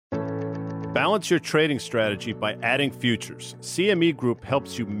Balance your trading strategy by adding futures. CME Group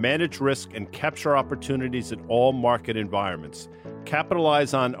helps you manage risk and capture opportunities in all market environments.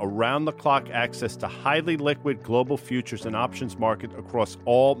 Capitalize on around-the-clock access to highly liquid global futures and options market across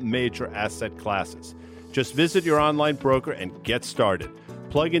all major asset classes. Just visit your online broker and get started.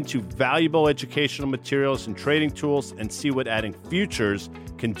 Plug into valuable educational materials and trading tools and see what adding futures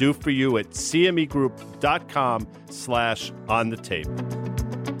can do for you at cmegroup.com/on-the-tape.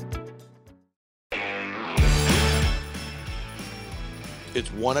 It's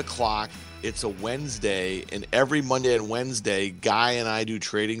 1 o'clock. It's a Wednesday, and every Monday and Wednesday, Guy and I do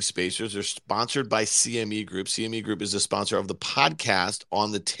Trading Spacers. They're sponsored by CME Group. CME Group is the sponsor of the podcast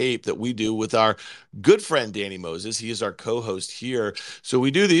On the Tape that we do with our good friend Danny Moses. He is our co-host here. So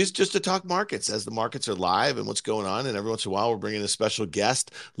we do these just to talk markets as the markets are live and what's going on. And every once in a while, we're bringing a special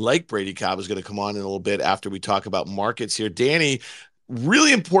guest like Brady Cobb is going to come on in a little bit after we talk about markets here. Danny,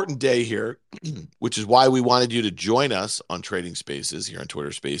 really important day here, which is why we wanted you to join us on Trading Spaces here on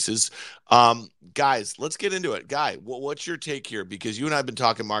Twitter Spaces. Guys, let's get into it. Guy, what's your take here? Because you and I have been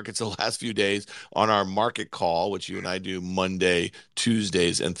talking markets the last few days on our market call, which you and I do Monday,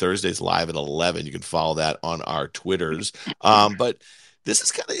 Tuesdays, and Thursdays live at 11. You can follow that on our Twitters. But this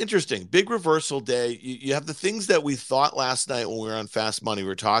is kind of interesting. Big reversal day. You have the things that we thought last night when we were on Fast Money. We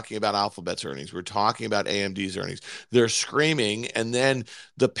were talking about Alphabet's earnings. We were talking about AMD's earnings. They're screaming. And then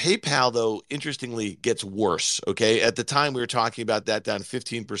the PayPal, though, interestingly, gets worse. Okay. At the time, we were talking about that down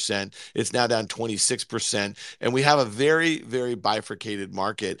 15%. It's now down 26%. And we have a very, very bifurcated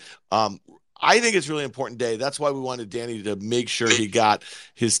market. I think it's a really important day. That's why we wanted Danny to make sure he got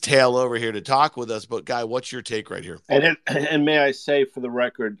his tail over here to talk with us. But, Guy, what's your take right here? And may I say, for the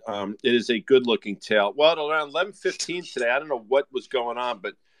record, it is a good-looking tail. Well, at around 11:15 today, I don't know what was going on,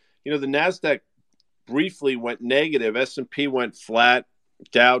 but, the NASDAQ briefly went negative. S&P went flat.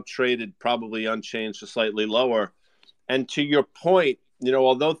 Dow traded probably unchanged to slightly lower. And to your point,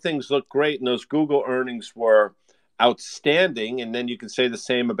 although things look great and those Google earnings were outstanding, and then you can say the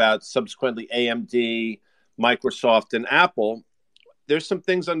same about subsequently AMD, Microsoft, and Apple, there's some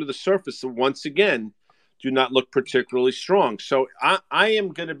things under the surface that once again do not look particularly strong. So I am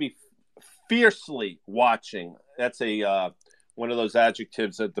going to be fiercely watching. That's one of those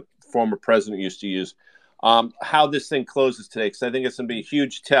adjectives that the former president used to use. How this thing closes today, because I think it's going to be a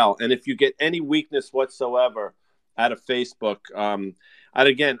huge tell. And if you get any weakness whatsoever out of Facebook, and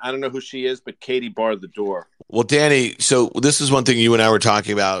again, I don't know who she is, but Katie barred the door. Well, Danny, so this is one thing you and I were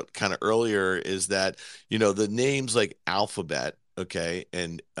talking about kind of earlier is that, the names like Alphabet, okay,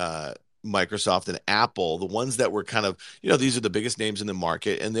 and Microsoft and Apple, the ones that were kind of, these are the biggest names in the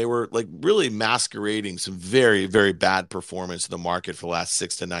market, and they were like really masquerading some very, very bad performance in the market for the last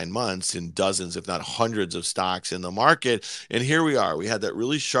 6 to 9 months in dozens, if not hundreds of stocks in the market. And here we are. We had that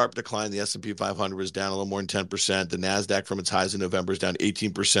really sharp decline. The S&P 500 was down a little more than 10%. The NASDAQ from its highs in November is down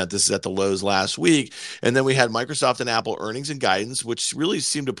 18%. This is at the lows last week. And then we had Microsoft and Apple earnings and guidance, which really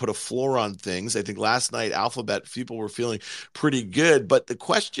seemed to put a floor on things. I think last night, Alphabet, people were feeling pretty good. But the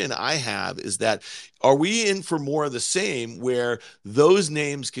question I have is that, are we in for more of the same where those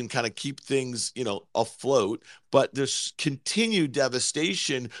names can kind of keep things, afloat, but there's continued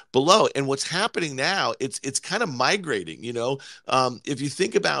devastation below? And what's happening now, it's kind of migrating, if you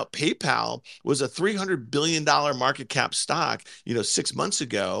think about PayPal was a $300 billion market cap stock, 6 months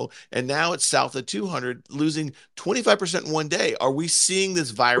ago, and now it's south of 200, losing 25% in one day. Are we seeing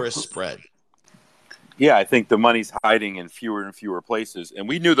this virus spread? Yeah, I think the money's hiding in fewer and fewer places. And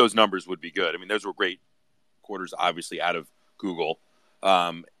we knew those numbers would be good. I mean, those were great quarters, obviously, out of Google.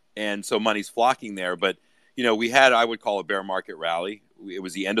 And so money's flocking there. But, we had, I would call a bear market rally. It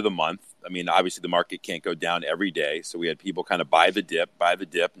was the end of the month. I mean, obviously, the market can't go down every day. So we had people kind of buy the dip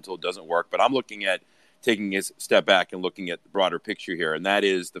until it doesn't work. But I'm looking at taking a step back and looking at the broader picture here. And that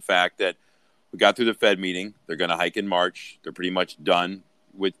is the fact that we got through the Fed meeting. They're going to hike in March. They're pretty much done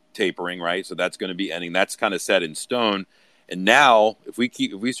with tapering, right? So that's going to be ending. That's kind of set in stone. And now, if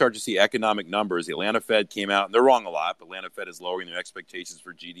we start to see economic numbers, the Atlanta Fed came out, and they're wrong a lot, but Atlanta Fed is lowering their expectations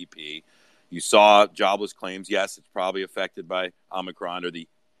for GDP. You saw jobless claims. Yes, it's probably affected by Omicron, or the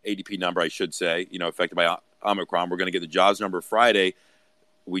ADP number, I should say, affected by Omicron. We're going to get the jobs number Friday.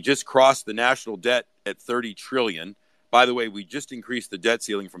 We just crossed the national debt at $30 trillion. By the way, we just increased the debt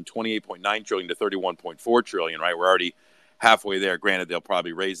ceiling from $28.9 trillion to $31.4 trillion, right? We're already halfway there. Granted, they'll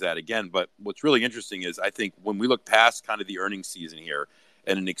probably raise that again. But what's really interesting is I think when we look past kind of the earnings season here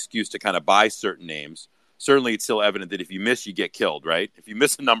and an excuse to kind of buy certain names, certainly it's still evident that if you miss, you get killed, right? If you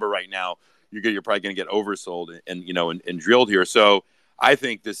miss a number right now, you're probably going to get oversold and drilled here. So I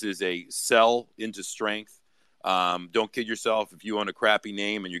think this is a sell into strength. Don't kid yourself. If you own a crappy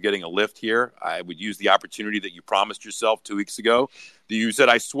name and you're getting a lift here, I would use the opportunity that you promised yourself 2 weeks ago. You said,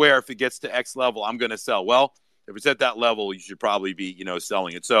 I swear, if it gets to X level, I'm going to sell. Well, if it's at that level, you should probably be,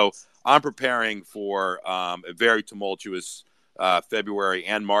 selling it. So I'm preparing for a very tumultuous February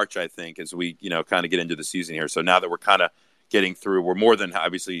and March, I think, as we, kind of get into the season here. So now that we're kind of getting through, we're more than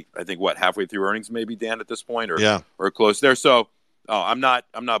obviously, I think, halfway through earnings, maybe, Dan, at this point, or close there. So I'm not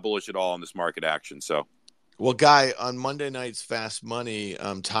bullish at all on this market action. So. Well, Guy, on Monday night's Fast Money,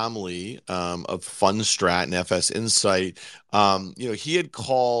 Tom Lee of Fundstrat and FS Insight, he had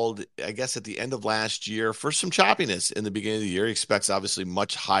called, I guess, at the end of last year for some choppiness in the beginning of the year. He expects obviously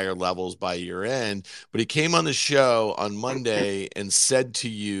much higher levels by year end, but he came on the show on Monday and said to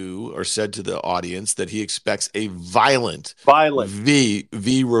the audience that he expects a violent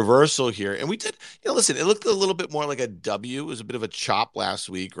V reversal here. And we did, listen, it looked a little bit more like a W. It was a bit of a chop last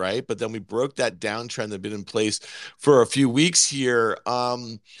week, right? But then we broke that downtrend that had been in place for a few weeks here.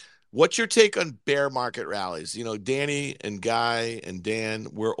 What's your take on bear market rallies? Danny and Guy and Dan,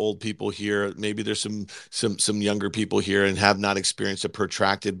 we're old people here. Maybe there's some younger people here and have not experienced a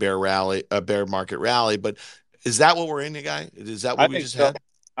protracted bear market rally. But is that what we're in, Guy? Is that what we just had?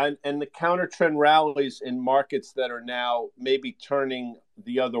 And the counter trend rallies in markets that are now maybe turning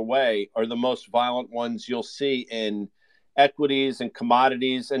the other way are the most violent ones you'll see in equities and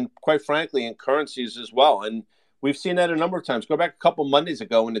commodities, and quite frankly, in currencies as well. And we've seen that a number of times. Go back a couple Mondays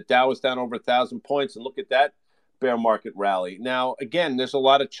ago when the Dow was down over 1,000 points, and look at that bear market rally. Now, again, there's a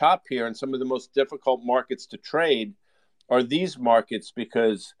lot of chop here, and some of the most difficult markets to trade are these markets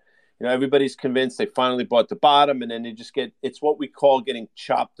because everybody's convinced they finally bought the bottom, and then they just it's what we call getting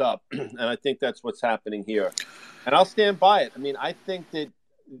chopped up. And I think that's what's happening here. And I'll stand by it. I mean, I think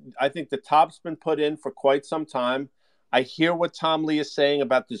the top's been put in for quite some time. I hear what Tom Lee is saying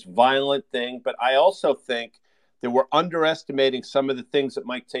about this violent thing, but I also think that we're underestimating some of the things that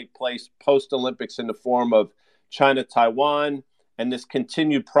might take place post-Olympics in the form of China, Taiwan, and this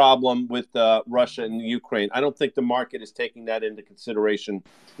continued problem with Russia and Ukraine. I don't think the market is taking that into consideration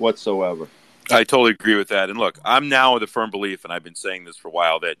whatsoever. I totally agree with that. And look, I'm now of the firm belief, and I've been saying this for a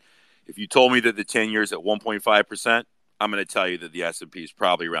while, that if you told me that the 10-year is at 1.5%, I'm going to tell you that the S&P is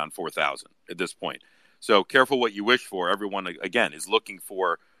probably around 4,000 at this point. So careful what you wish for. Everyone, again, is looking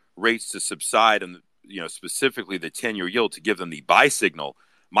for rates to subside and, specifically the 10-year yield to give them the buy signal.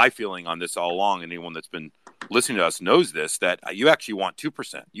 My feeling on this all along, and anyone that's been listening to us knows this, that you actually want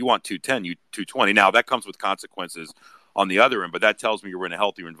 2%. You want 210, 220. Now, that comes with consequences on the other end, but that tells me you're in a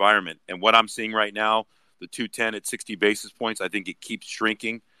healthier environment. And what I'm seeing right now, the 210 at 60 basis points, I think it keeps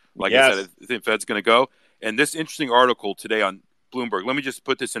shrinking. Like I said, I think Fed's going to go. And this interesting article today on Bloomberg, let me just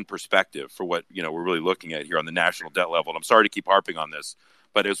put this in perspective for what we're really looking at here on the national debt level. And I'm sorry to keep harping on this,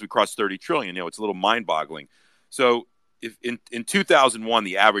 but as we cross 30 trillion, it's a little mind-boggling. So if in 2001,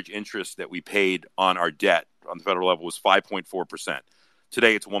 the average interest that we paid on our debt on the federal level was 5.4%.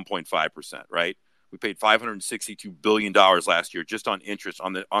 Today, it's 1.5%, right? We paid $562 billion last year just on interest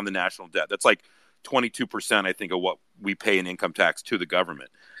on the national debt. That's like 22%, I think, of what we pay in income tax to the government.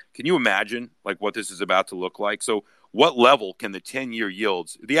 Can you imagine what this is about to look like? So what level can the 10-year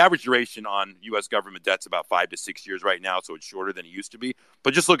yields, the average duration on U.S. government debt's about 5 to 6 years right now, so it's shorter than it used to be.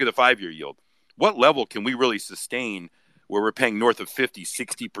 But just look at the 5-year yield. What level can we really sustain where we're paying north of 50,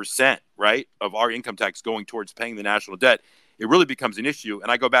 60%, right, of our income tax going towards paying the national debt? It really becomes an issue.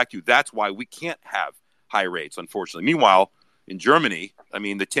 And I go back to that's why we can't have high rates, unfortunately. Meanwhile, in Germany, the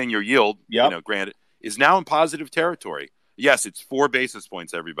 10-year yield, granted, is now in positive territory. Yes, it's 4 basis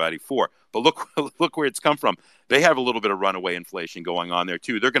points, everybody, 4. But look where it's come from. They have a little bit of runaway inflation going on there,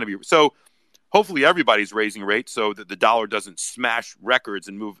 too. They're going to be – so hopefully everybody's raising rates so that the dollar doesn't smash records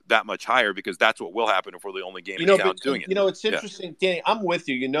and move that much higher, because that's what will happen if we're the only game in town doing it. It's interesting, Danny. I'm with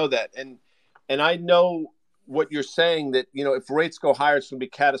you. You know that. And I know what you're saying, that, if rates go higher, it's going to be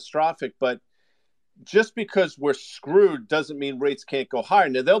catastrophic. But just because we're screwed doesn't mean rates can't go higher.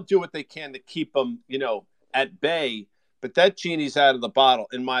 Now, they'll do what they can to keep them, at bay. But that genie's out of the bottle,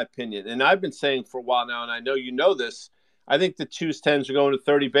 in my opinion. And I've been saying for a while now, and I know you know this, I think the 2s, 10s are going to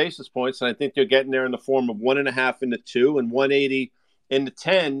 30 basis points, and I think they're getting there in the form of 1.5 into 2 and 180 into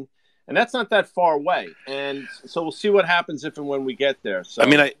 10, and that's not that far away. And so we'll see what happens if and when we get there. So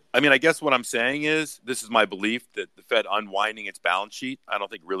I guess what I'm saying is, this is my belief, that the Fed unwinding its balance sheet, I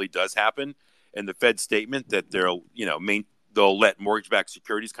don't think really does happen. And the Fed statement that they'll let mortgage-backed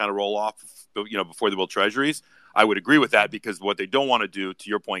securities kind of roll off, before they will treasuries. I would agree with that, because what they don't want to do, to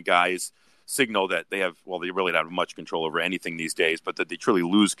your point, Guy, is signal that they really don't have much control over anything these days, but that they truly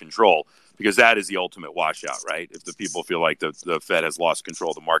lose control, because that is the ultimate washout, right? If the people feel like the Fed has lost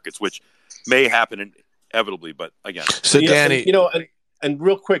control of the markets, which may happen inevitably. But again, so Danny, and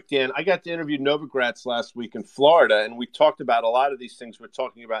real quick, Dan, I got to interview Novogratz last week in Florida, and we talked about a lot of these things we're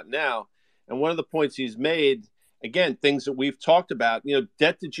talking about now. And one of the points he's made, again, things that we've talked about,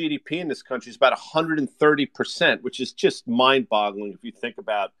 debt to GDP in this country is about 130%, which is just mind-boggling if you think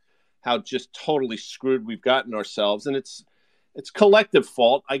about how just totally screwed we've gotten ourselves. And it's collective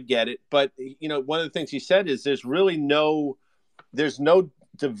fault. I get it. But, one of the things he said is there's no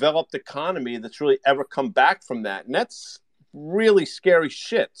developed economy that's really ever come back from that. And that's really scary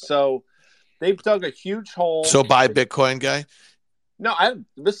shit. So they've dug a huge hole. So buy Bitcoin, guy? No,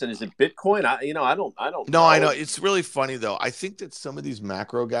 listen, is it Bitcoin? I don't know. No, I know. It's really funny though. I think that some of these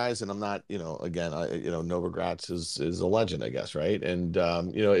macro guys, and I'm not, again, Novogratz is a legend, I guess. Right. And,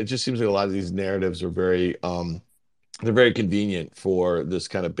 it just seems like a lot of these narratives are very, they're very convenient for this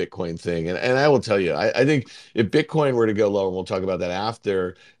kind of Bitcoin thing. And I will tell you, I think if Bitcoin were to go lower, and we'll talk about that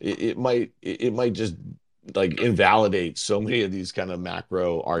after, it might just like invalidate so many of these kind of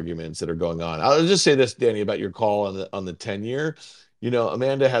macro arguments that are going on. I'll just say this, Danny, about your call on the 10-year.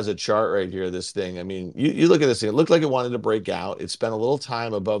 Amanda has a chart right here, this thing. I mean, you look at this thing, it looked like it wanted to break out. It spent a little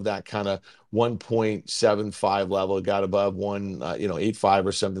time above that kind of 1.75 level. It got above 1.85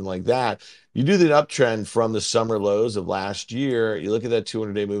 or something like that. You do the uptrend from the summer lows of last year. You look at that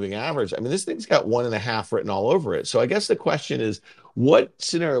 200-day moving average. I mean, this thing's got 1.5 written all over it. So I guess the question is, what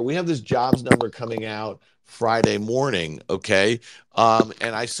scenario? We have this jobs number coming out Friday morning, okay?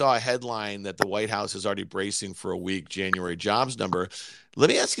 And I saw a headline that the White House is already bracing for a weak January jobs number. Let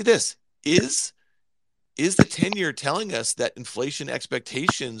me ask you this. Is the 10-year telling us that inflation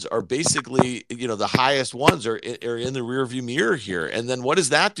expectations are basically, the highest ones are in the rearview mirror here? And then what does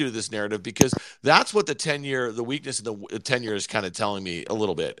that do to this narrative? Because that's what the weakness in the 10-year is kind of telling me a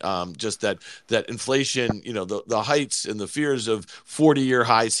little bit. Just that inflation, the heights and the fears of 40-year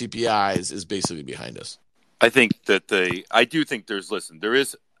high CPIs is basically behind us. I think that I do think there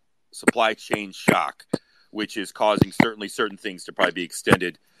is supply chain shock, which is causing certainly certain things to probably be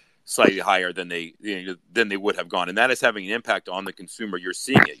extended slightly higher than they would have gone. And that is having an impact on the consumer. You're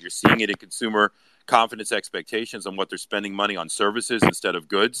seeing it. You're seeing it in consumer confidence expectations on what they're spending money on services instead of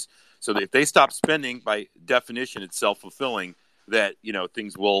goods. So that if they stop spending, by definition, it's self-fulfilling that,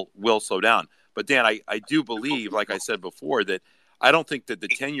 things will slow down. But Dan, I do believe, like I said before, that I don't think that the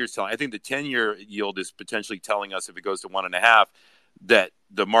 10-year is telling. I think the 10-year yield is potentially telling us, if it goes to 1.5, that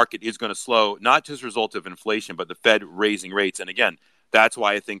the market is going to slow, not just as a result of inflation, but the Fed raising rates. And again, that's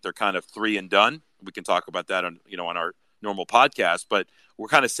why I think they're kind of 3 and done. We can talk about that on our normal podcast, but we're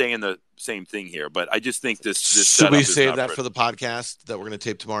kind of saying the same thing here. But I just think this should we save that for the podcast that we're going to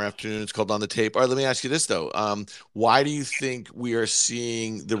tape tomorrow afternoon? It's called On the Tape. All right, let me ask you this though. Why do you think we are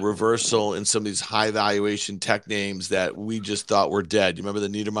seeing the reversal in some of these high valuation tech names that we just thought were dead? You remember the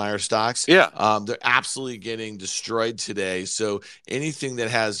Niedermeyer stocks? Yeah. They're absolutely getting destroyed today. So anything that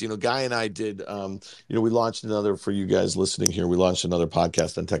has, Guy and I did, we launched another, for you guys listening here, we launched another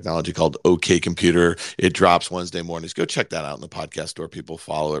podcast on technology called OK Computer. It drops Wednesday mornings. Go check that out in the podcast store. People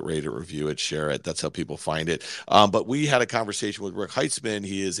follow it, rate it, review it, share it. That's how people find it. But we had a conversation with Rick Heitzman.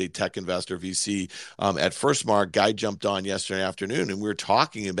 He is a tech investor, VC at FirstMark. Guy jumped on yesterday afternoon, and we were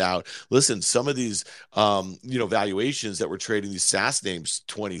talking about, listen, some of these, valuations that were trading these SaaS names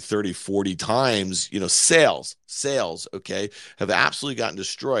 20, 30, 40 times, sales, okay, have absolutely gotten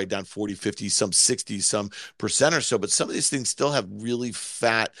destroyed, down 40, 50, some 60, some percent or so. But some of these things still have really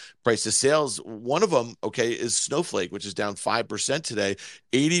fat price to sales. One of them, okay, is Snowflake, which is down 5% today.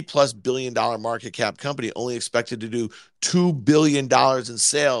 $80+ billion market cap company, only expected to do $2 billion in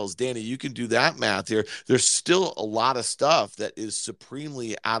sales. Danny, you can do that math here. There's still a lot of stuff that is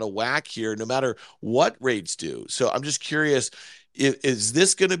supremely out of whack here, no matter what rates do. So I'm just curious, is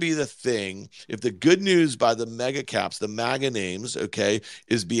this going to be the thing? If the good news by the mega caps, the MAGA names, okay,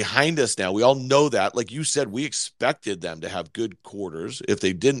 is behind us now, we all know that. Like you said, we expected them to have good quarters. If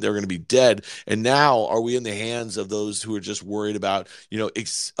they didn't, they're going to be dead. And now, are we in the hands of those who are just worried about,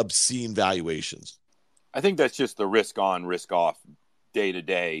 obscene valuations? I think that's just the risk on, risk off, day to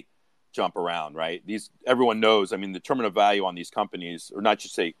day jump around, right? Everyone knows. I mean, the terminal value on these companies, or not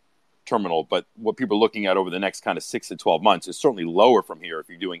just say terminal, but what people are looking at over the next kind of 6 to 12 months is certainly lower from here if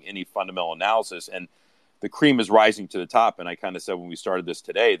you're doing any fundamental analysis. And the cream is rising to the top. And I kind of said when we started this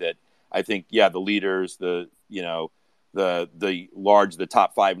today that I think, the leaders, the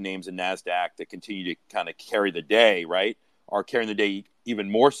top 5 names in NASDAQ that continue to kind of carry the day, right, are carrying the day even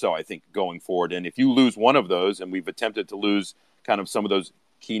more so, I think, going forward. And if you lose one of those, and we've attempted to lose kind of some of those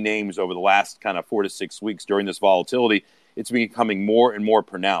key names over the last kind of 4 to 6 weeks during this volatility, it's becoming more and more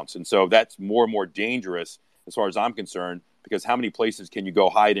pronounced. And so that's more and more dangerous, as far as I'm concerned, because how many places can you go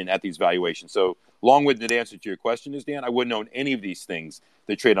hide in at these valuations? So long-winded answer to your question is, Dan, I wouldn't own any of these things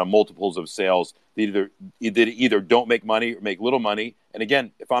that trade on multiples of sales. They either don't make money or make little money. And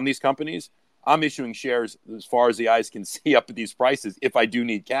again, if I'm these companies, I'm issuing shares as far as the eyes can see up at these prices if I do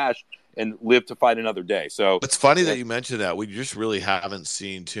need cash and live to fight another day. So it's funny that you mentioned that. We just really haven't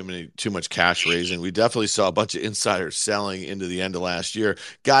seen too much cash raising. We definitely saw a bunch of insiders selling into the end of last year.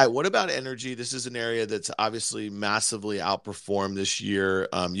 Guy, what about energy? This is an area that's obviously massively outperformed this year.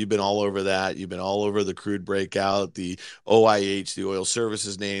 You've been all over that. You've been all over the crude breakout, the OIH, the oil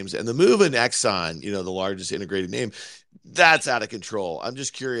services names, and the move in Exxon, the largest integrated name. That's out of control. I'm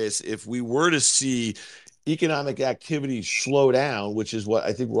just curious if we were to see economic activity slow down, which is what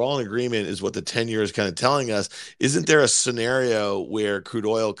I think we're all in agreement is what the 10-year is kind of telling us. Isn't there a scenario where crude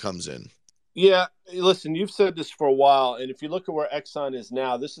oil comes in? Yeah, listen, you've said this for a while, and if you look at where Exxon is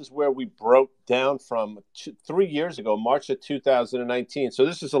now, this is where we broke down from 3 years ago, March of 2019. So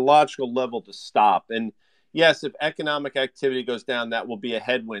this is a logical level to stop. And yes, if economic activity goes down, that will be a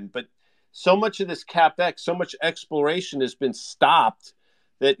headwind. But so much of this CapEx, so much exploration has been stopped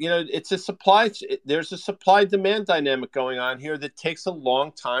that, there's a supply demand dynamic going on here that takes a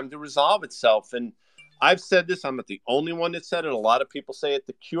long time to resolve itself. And I've said this, I'm not the only one that said it. A lot of people say it.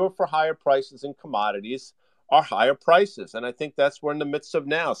 The cure for higher prices in commodities are higher prices. And I think that's what we're in the midst of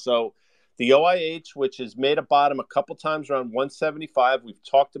now. So the OIH, which has made a bottom a couple times around 175, we've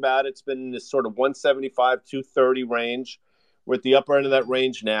talked about it. It's been in this sort of 175, 230 range. We're at the upper end of that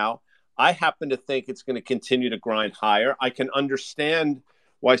range now. I happen to think it's going to continue to grind higher. I can understand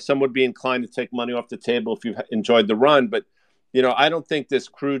why some would be inclined to take money off the table if you've enjoyed the run. But, I don't think this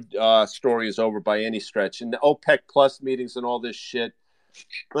crude story is over by any stretch. And the OPEC Plus meetings and all this shit.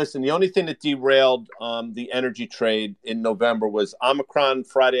 Listen, the only thing that derailed the energy trade in November was Omicron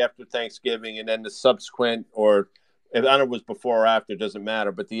Friday after Thanksgiving, and then the subsequent, or I don't know if it was before or after, it doesn't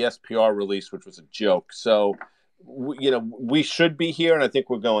matter, but the SPR release, which was a joke. So, we should be here, and I think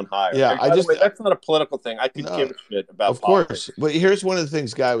we're going higher. Yeah, that's not a political thing. I could give a shit about. Of course, but here's one of the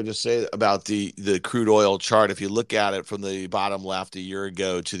things Guy would just say about the crude oil chart. If you look at it from the bottom left a year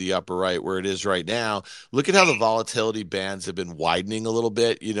ago to the upper right, where it is right now, look at how the volatility bands have been widening a little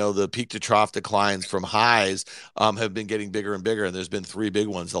bit. The peak to trough declines from highs have been getting bigger and bigger, and there's been three big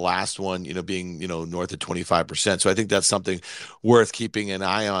ones. The last one, being north of 25%. So I think that's something worth keeping an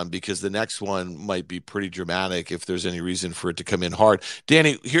eye on, because the next one might be pretty dramatic if there's any reason for it to come in hard.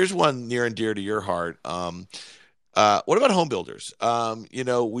 Danny, here's one near and dear to your heart. What about home builders?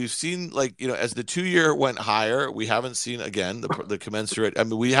 We've seen, as the 2-year went higher, we haven't seen, again, the commensurate. I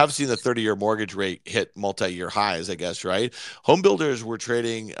mean, we have seen the 30-year mortgage rate hit multi-year highs, I guess, right? Home builders were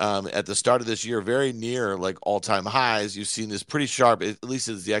trading at the start of this year very near all-time highs. You've seen this pretty sharp, at least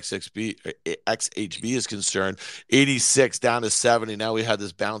as the XHB is concerned, 86 down to 70. Now we had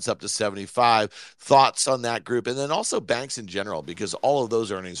this bounce up to 75. Thoughts on that group? And then also banks in general, because all of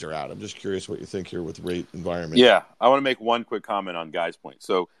those earnings are out. I'm just curious what you think here with rate environment. Yeah. I want to make one quick comment on Guy's point.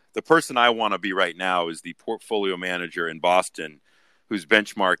 So the person I want to be right now is the portfolio manager in Boston, whose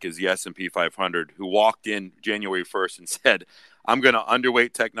benchmark is the S&P 500, who walked in January 1st and said, I'm going to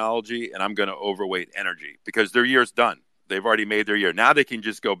underweight technology and I'm going to overweight energy, because their year's done. They've already made their year. Now they can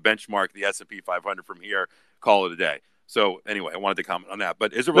just go benchmark the S&P 500 from here, call it a day. So anyway, I wanted to comment on that.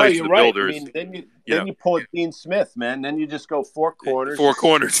 But as it relates to the builders, I mean, then you pull a Dean Smith, man. Then you just go four corners. Four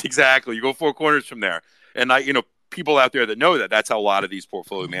corners, exactly. You go four corners from there. And people out there that know that's how a lot of these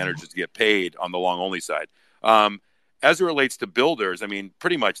portfolio managers get paid on the long only side. As it relates to builders, I mean,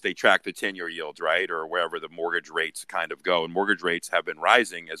 pretty much they track the 10-year yields, right, or wherever the mortgage rates kind of go. And mortgage rates have been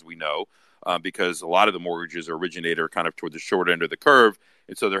rising, as we know, because a lot of the mortgages are originated kind of toward the short end of the curve,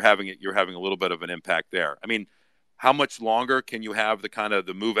 and so you're having a little bit of an impact there. I mean, how much longer can you have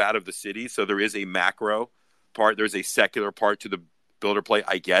the move out of the city? So there is a macro part, there's a secular part to the builder play.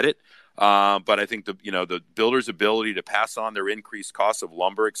 I get it. But I think the builder's ability to pass on their increased costs of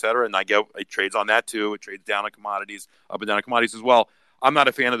lumber, et cetera, and it trades on that too. It trades down on commodities, up and down on commodities as well. I'm not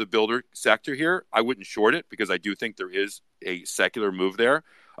a fan of the builder sector here. I wouldn't short it because I do think there is a secular move there.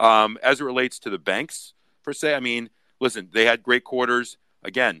 As it relates to the banks, per se, I mean, listen, they had great quarters.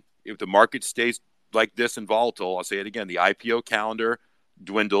 Again, if the market stays like this and volatile, I'll say it again, the IPO calendar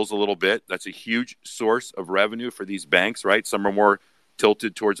dwindles a little bit. That's a huge source of revenue for these banks, right? Some are more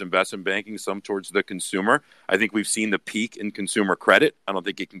tilted towards investment banking, some towards the consumer. I think we've seen the peak in consumer credit. I don't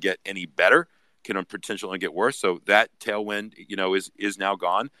think it can get any better, can potentially get worse. So that tailwind, is now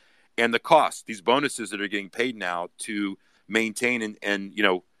gone. And the cost, these bonuses that are getting paid now to maintain and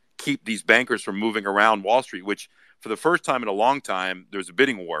keep these bankers from moving around Wall Street, which for the first time in a long time, there's a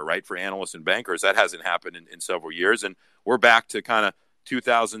bidding war, right, for analysts and bankers. That hasn't happened in several years. And we're back to kind of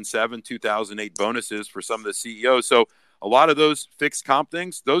 2007, 2008 bonuses for some of the CEOs. So a lot of those fixed comp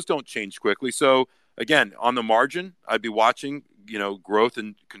things, those don't change quickly. So again, on the margin, I'd be watching, growth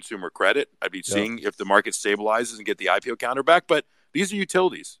in consumer credit. I'd be seeing if the market stabilizes and get the IPO counter back. But these are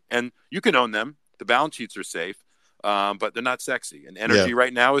utilities, and you can own them. The balance sheets are safe, but they're not sexy. And energy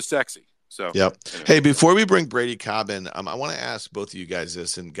right now is sexy. So, anyway. Hey, before we bring Brady Cobb in, I want to ask both of you guys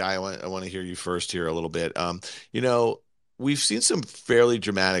this, and Guy, I want to hear you first here a little bit. We've seen some fairly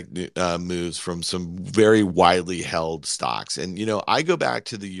dramatic moves from some very widely held stocks. And, I go back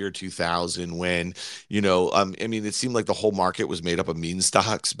to the year 2000 when, it seemed like the whole market was made up of meme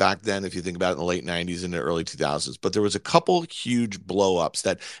stocks back then, if you think about it, in the late 90s and the early 2000s. But there was a couple huge blow-ups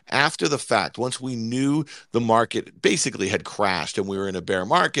that after the fact, once we knew the market basically had crashed and we were in a bear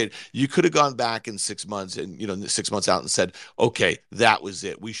market, you could have gone back in 6 months and, 6 months out and said, okay, that was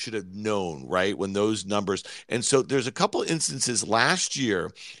it. We should have known, right, when those numbers. And so there's a couple instances last year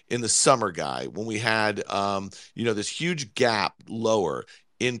in the summer, Guy, when we had this huge gap lower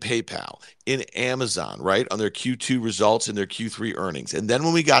in PayPal, in Amazon, right, on their Q2 results and their Q3 earnings. And then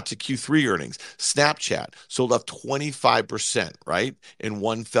when we got to Q3 earnings, Snapchat sold off 25%, right, in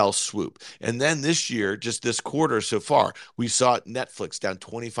one fell swoop. And then this year, just this quarter so far, we saw Netflix down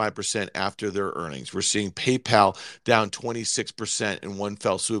 25% after their earnings. We're seeing PayPal down 26% in one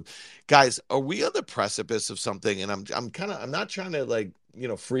fell swoop. Guys, are we on the precipice of something? And I'm not trying to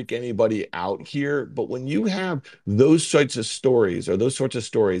freak anybody out here, but when you have those sorts of stories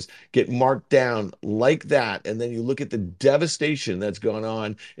get marked down like that, and then you look at the devastation that's gone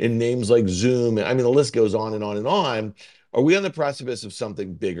on in names like Zoom, and the list goes on and on and on. Are we on the precipice of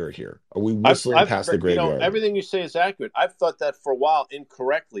something bigger here? Are we whistling past the graveyard? Everything you say is accurate. I've thought that for a while,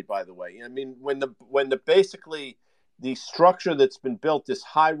 incorrectly, by the way. When the basically the structure that's been built, this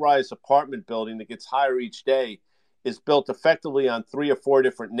high-rise apartment building that gets higher each day, is built effectively on 3 or 4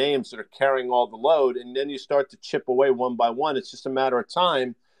 different names that are carrying all the load, and then you start to chip away one by one. It's just a matter of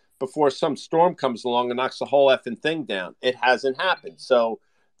time before some storm comes along and knocks the whole effing thing down. It hasn't happened. So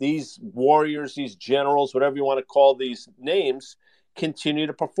these warriors, these generals, whatever you want to call these names, continue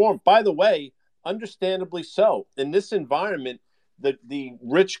to perform. By the way, understandably so. In this environment, the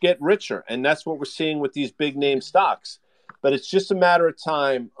rich get richer, and that's what we're seeing with these big name stocks. But it's just a matter of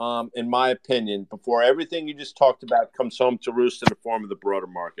time, in my opinion, before everything you just talked about comes home to roost in the form of the broader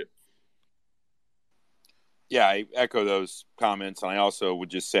market. Yeah, I echo those comments. And I also would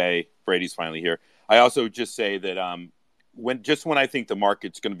just say, Brady's finally here. I also would just say that when I think the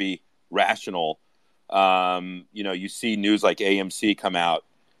market's going to be rational, you see news like AMC come out.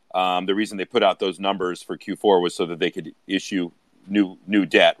 The reason they put out those numbers for Q4 was so that they could issue new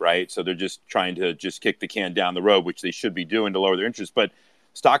debt, right? So they're just trying to kick the can down the road, which they should be doing to lower their interest. But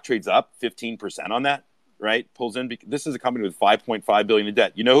stock trades up 15% on that, right? Pulls in. This is a company with $5.5 billion in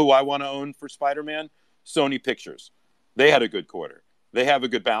debt. You know who I want to own for Spider-Man? Sony Pictures. They had a good quarter. They have a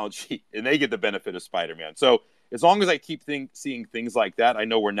good balance sheet, and they get the benefit of Spider-Man. So as long as I keep seeing things like that, I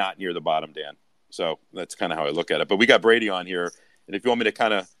know we're not near the bottom, Dan. So that's kind of how I look at it. But we got Brady on here, and if you want me to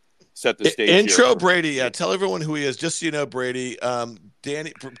kind of set the stage. Intro here. Brady. Yeah, tell everyone who he is. Just so you know, Brady.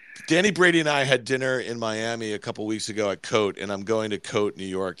 Danny Brady and I had dinner in Miami a couple weeks ago at Cote, and I'm going to Cote, New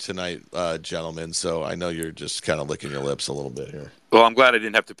York tonight, gentlemen. So I know you're just kind of licking your lips a little bit here. Well, I'm glad I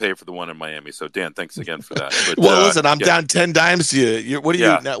didn't have to pay for the one in Miami. So Dan, thanks again for that. But, listen, I'm down 10 dimes to you. What do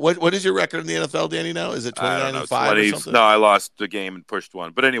you now? What is your record in the NFL, Danny? Now is it 29-5 or something? No, I lost the game and pushed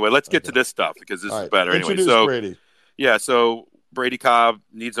one. But anyway, let's get to this stuff because this is better. Introduce anyway, Brady. Yeah, so Brady Cobb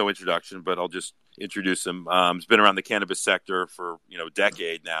needs no introduction, but I'll just introduce him. He's been around the cannabis sector for a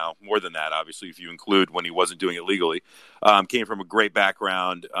decade now, more than that, obviously, if you include when he wasn't doing it legally. Came from a great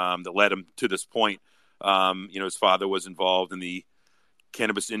background that led him to this point. His father was involved in the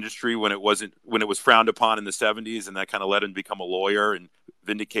cannabis industry when it was frowned upon in the 70s, and that kind of led him to become a lawyer and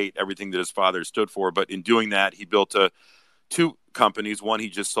vindicate everything that his father stood for. But in doing that, he built 2 companies. One he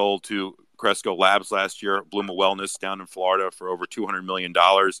just sold to Cresco Labs last year, Bluma Wellness down in Florida for over $200 million.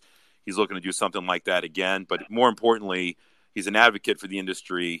 He's looking to do something like that again. But more importantly, he's an advocate for the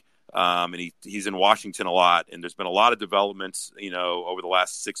industry, and he's in Washington a lot. And there's been a lot of developments, over the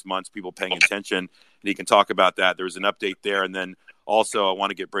last 6 months, people paying attention, and he can talk about that. There was an update there. And then also I want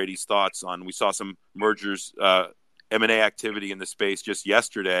to get Brady's thoughts on, we saw some mergers, M&A activity in the space just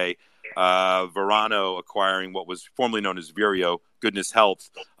yesterday. Verano acquiring what was formerly known as Vireo, Goodness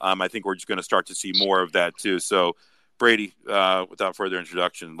Health. I think we're just going to start to see more of that too. So Brady, without further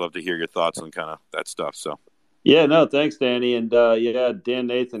introduction, love to hear your thoughts on kind of that stuff. So, yeah, no, thanks, Danny. And Dan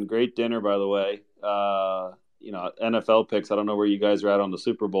Nathan, great dinner, by the way. NFL picks. I don't know where you guys are at on the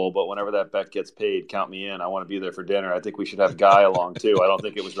Super Bowl, but whenever that bet gets paid, count me in. I want to be there for dinner. I think we should have Guy along too. I don't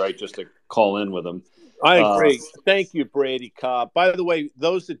think it was right just to call in with him. I agree. Thank you, Brady Cobb. By the way,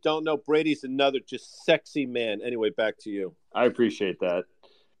 those that don't know, Brady's another just sexy man. Anyway, back to you. I appreciate that.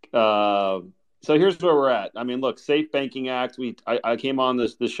 So here's where we're at. I mean, look, Safe Banking Act. I came on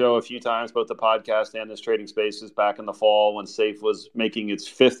this show a few times, both the podcast and this Trading Spaces back in the fall when Safe was making its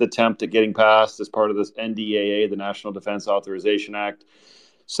fifth attempt at getting passed as part of this NDAA, the National Defense Authorization Act.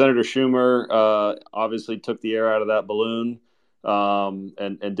 Senator Schumer obviously took the air out of that balloon.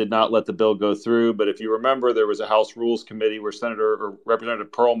 And did not let the bill go through. But if you remember, there was a House Rules Committee where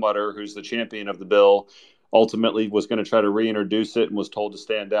Representative Perlmutter, who's the champion of the bill, ultimately was going to try to reintroduce it and was told to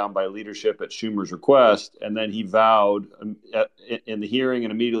stand down by leadership at Schumer's request. And then he vowed in the hearing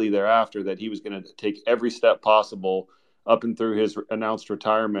and immediately thereafter that he was going to take every step possible up and through his announced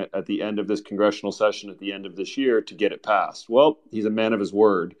retirement at the end of this congressional session at the end of this year to get it passed. Well, he's a man of his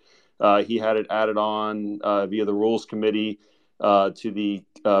word. He had it added on via the Rules Committee to the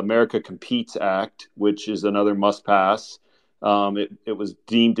America Competes Act, which is another must pass. It was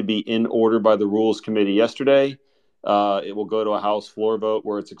deemed to be in order by the Rules Committee yesterday. It will go to a House floor vote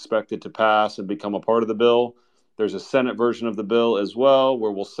where it's expected to pass and become a part of the bill. There's a Senate version of the bill as well,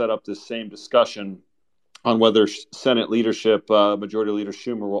 where we'll set up this same discussion on whether Senate leadership, Majority Leader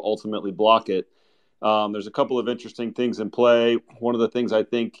Schumer, will ultimately block it. There's a couple of interesting things in play. One of the things I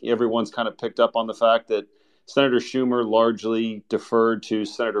think everyone's kind of picked up on the fact that Senator Schumer largely deferred to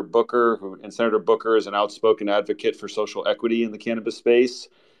Senator Booker, and Senator Booker is an outspoken advocate for social equity in the cannabis space,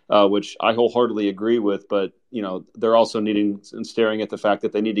 which I wholeheartedly agree with. But, they're also needing and staring at the fact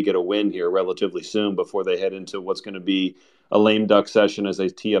that they need to get a win here relatively soon before they head into what's going to be a lame duck session as they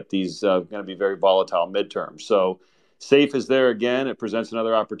tee up these going to be very volatile midterms. So Safe is there again. It presents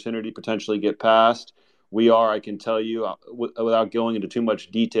another opportunity to potentially get passed. We are, I can tell you, without going into too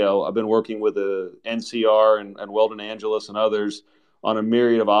much detail, I've been working with the NCR and Weldon Angeles and others on a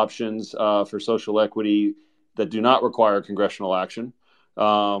myriad of options for social equity that do not require congressional action.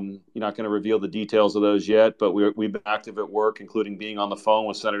 You're not going to reveal the details of those yet, but we've been active at work, including being on the phone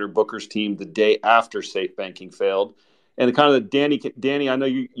with Senator Booker's team the day after Safe Banking failed. And kind of Danny, I know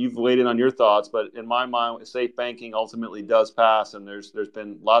you've weighed in on your thoughts, but in my mind, Safe Banking ultimately does pass, and there's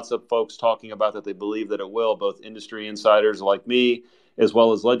been lots of folks talking about that they believe that it will, both industry insiders like me as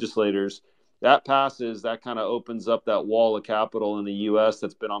well as legislators. That passes, that kind of opens up that wall of capital in the U.S.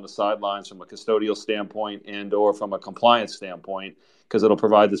 that's been on the sidelines from a custodial standpoint and or from a compliance standpoint, because it'll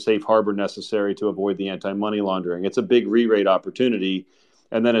provide the safe harbor necessary to avoid the anti-money laundering. It's a big re-rate opportunity.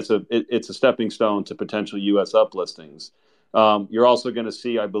 And then it's a stepping stone to potential U.S. uplistings. You're also going to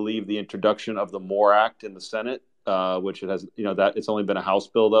see, I believe, the introduction of the MORE Act in the Senate, which it has, that it's only been a House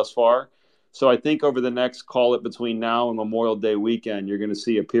bill thus far. So I think over the next, call it between now and Memorial Day weekend, you're going to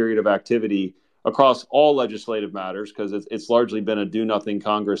see a period of activity across all legislative matters, because it's largely been a do-nothing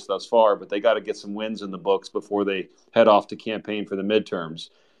Congress thus far, but they got to get some wins in the books before they head off to campaign for the midterms.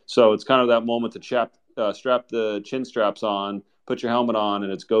 So it's kind of that moment to strap the chin straps on, put your helmet on,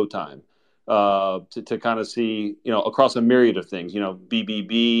 and it's go time to kind of see, across a myriad of things,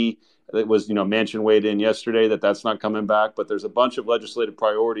 BBB, it was, Manchin weighed in yesterday that's not coming back, but there's a bunch of legislative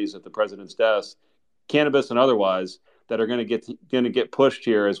priorities at the president's desk, cannabis and otherwise, that are going to get pushed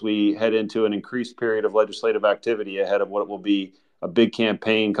here as we head into an increased period of legislative activity ahead of what will be a big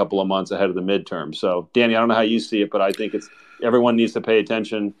campaign couple of months ahead of the midterm. So, Danny, I don't know how you see it, but I think everyone needs to pay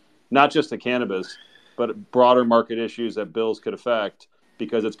attention, not just to cannabis, but broader market issues that bills could affect,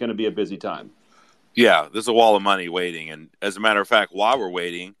 because it's going to be a busy time. Yeah, there's a wall of money waiting. And as a matter of fact, while we're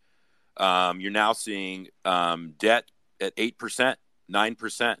waiting, you're now seeing debt at 8%,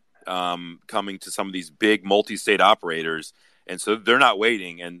 9% coming to some of these big multi-state operators. And so they're not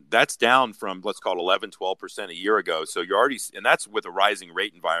waiting. And that's down from, let's call it 11, 12% a year ago. So you're already, and that's with a rising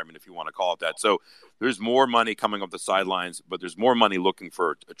rate environment, if you want to call it that. So there's more money coming off the sidelines, but there's more money looking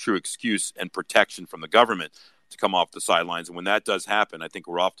for a true excuse and protection from the government to come off the sidelines. And when that does happen, I think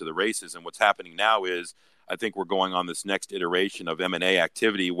we're off to the races. And what's happening now is, I think we're going on this next iteration of M&A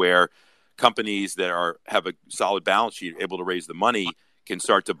activity where companies that have a solid balance sheet, able to raise the money, can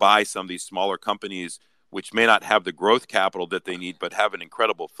start to buy some of these smaller companies which may not have the growth capital that they need, but have an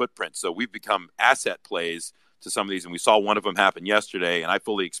incredible footprint. So we've become asset plays to some of these, and we saw one of them happen yesterday, and I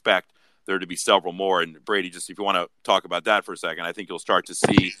fully expect there to be several more. And Brady, just if you want to talk about that for a second, I think you'll start to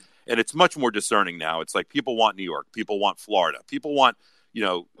see, and it's much more discerning now. It's like people want New York, people want Florida, people want,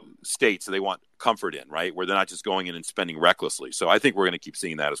 states that they want comfort in, right, where they're not just going in and spending recklessly. So I think we're going to keep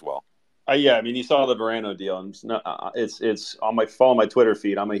seeing that as well. Yeah, I mean, you saw the Verano deal, and it's on my follow my Twitter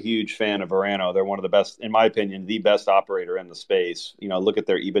feed. I'm a huge fan of Verano. They're one of the best, in my opinion, the best operator in the space. Look at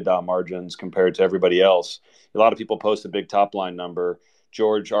their EBITDA margins compared to everybody else. A lot of people post a big top line number.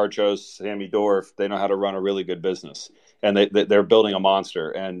 George Archos, Sammy Dorf, they know how to run a really good business, and they're building a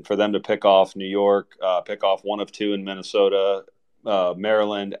monster. And for them to pick off New York, pick off one of two in Minnesota,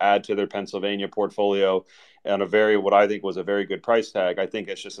 Maryland, add to their Pennsylvania portfolio and what I think was a very good price tag. I think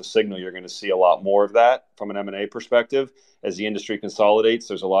it's just a signal you're going to see a lot more of that from an M&A perspective as the industry consolidates.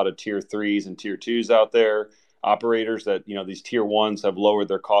 There's a lot of tier 3s and tier 2s out there, operators that, these tier 1s have lowered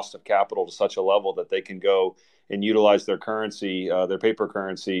their cost of capital to such a level that they can go and utilize their currency, their paper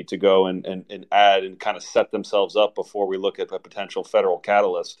currency, to go and add and kind of set themselves up before we look at a potential federal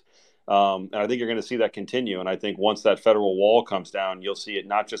catalyst. And I think you're going to see that continue. And I think once that federal wall comes down, you'll see it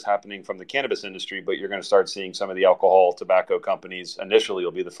not just happening from the cannabis industry, but you're going to start seeing some of the alcohol, tobacco companies. Initially,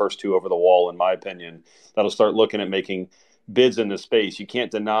 will be the first two over the wall, in my opinion, that'll start looking at making bids in this space. You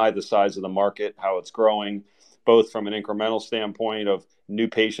can't deny the size of the market, how it's growing, both from an incremental standpoint of new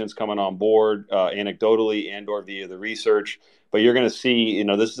patients coming on board, anecdotally and or via the research. But you're going to see,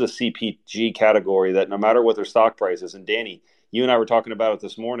 this is a CPG category that no matter what their stock price is, and Danny, you and I were talking about it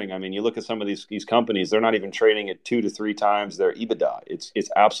this morning. I mean, you look at some of these companies; they're not even trading at 2 to 3 times their EBITDA. It's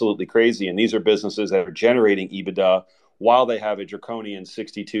absolutely crazy. And these are businesses that are generating EBITDA while they have a draconian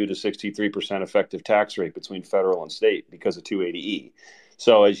 62 to 63% effective tax rate between federal and state because of 280E.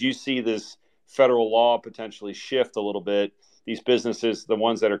 So as you see this federal law potentially shift a little bit, these businesses, the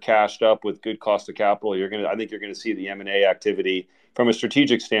ones that are cashed up with good cost of capital, I think you're going to see the M&A activity from a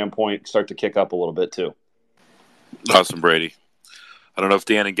strategic standpoint start to kick up a little bit too. Awesome, Brady. I don't know if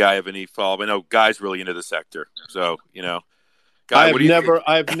Dan and Guy have any follow-up. I know Guy's really into the sector, so Guy,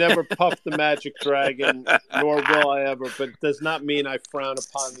 I've never puffed the Magic Dragon, nor will I ever. But it does not mean I frown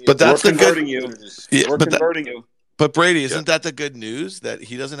upon the. But that's We're converting you. Yeah, We're converting you. But Brady, isn't that the good news that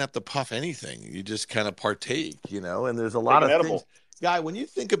he doesn't have to puff anything? You just kind of partake, And there's a lot of things. Guy, when you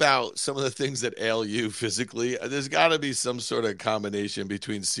think about some of the things that ail you physically, there's got to be some sort of combination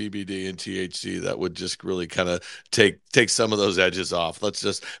between CBD and THC that would just really kind of take some of those edges off.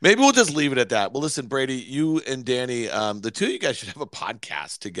 Maybe we'll just leave it at that. Well, listen, Brady, you and Danny, the two of you guys should have a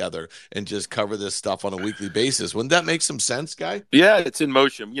podcast together and just cover this stuff on a weekly basis. Wouldn't that make some sense, Guy? Yeah, it's in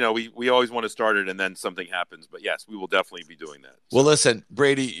motion. We always want to start it and then something happens. But yes, we will definitely be doing that. So. Well, listen,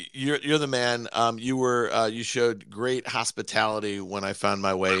 Brady, you're the man. You showed great hospitality when I found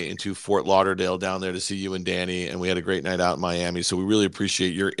my way into Fort Lauderdale down there to see you and Danny, and we had a great night out in Miami. So we really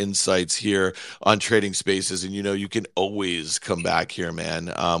appreciate your insights here on Trading Spaces. And, you can always come back here, man.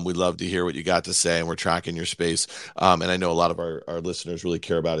 We'd love to hear what you got to say, and we're tracking your space. And I know a lot of our listeners really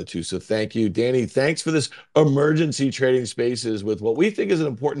care about it too. So thank you, Danny. Thanks for this emergency Trading Spaces with what we think is an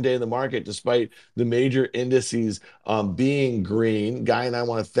important day in the market, despite the major indices being green. Guy and I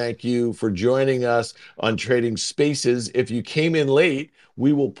want to thank you for joining us on Trading Spaces. If you came in late,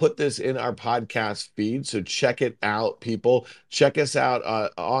 we will put this in our podcast feed, so check it out, people. Check us out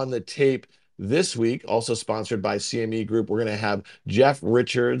on the tape this week, also sponsored by CME Group. We're going to have Jeff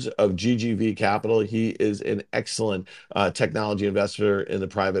Richards of GGV Capital. He is an excellent technology investor in the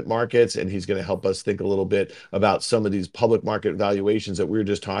private markets, and he's going to help us think a little bit about some of these public market valuations that we were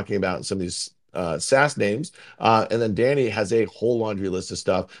just talking about and some of these SaaS names. And then Danny has a whole laundry list of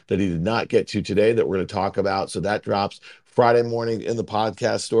stuff that he did not get to today that we're going to talk about. So that drops Friday morning in the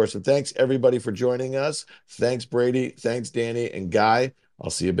podcast store. So thanks everybody for joining us. Thanks, Brady. Thanks, Danny and Guy. I'll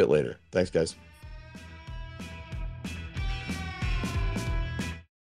see you a bit later. Thanks, guys.